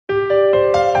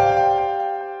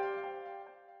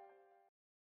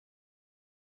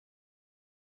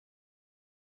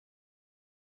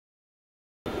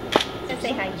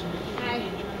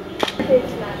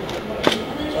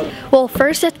Well,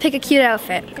 first you have to pick a cute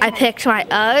outfit. I picked my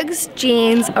Uggs,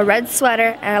 jeans, a red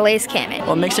sweater, and a lace cami.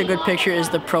 What makes a good picture is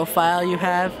the profile you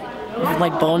have,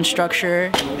 like bone structure.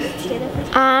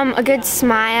 A good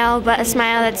smile, but a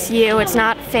smile that's you, it's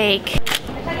not fake.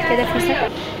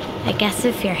 I guess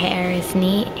if your hair is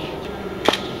neat.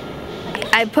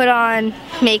 I put on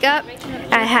makeup.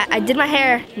 I did my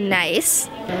hair nice.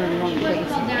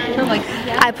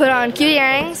 I put on cute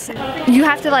earrings. You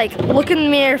have to like look in the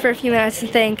mirror for a few minutes and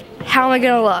think, how am I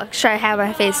gonna look? Should I have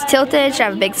my face tilted? Should I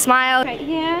have a big smile? Right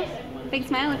here. Big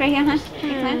smile. Look right here, huh?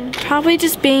 Big smile. Probably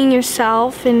just being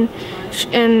yourself and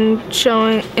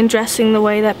showing and dressing the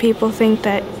way that people think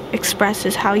that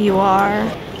expresses how you are.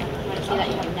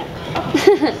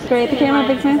 Great. The camera.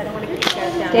 Big smile.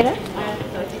 Data.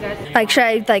 Like, should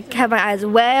I like have my eyes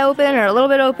way open or a little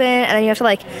bit open? And then you have to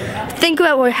like think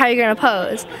about how you're gonna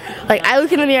pose. Like, I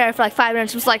look in the mirror for like 5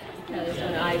 minutes, just like,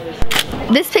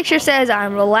 this picture says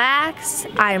I'm relaxed,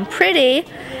 I'm pretty,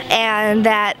 and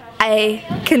that I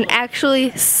can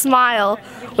actually smile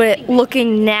with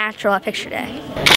looking natural at picture day.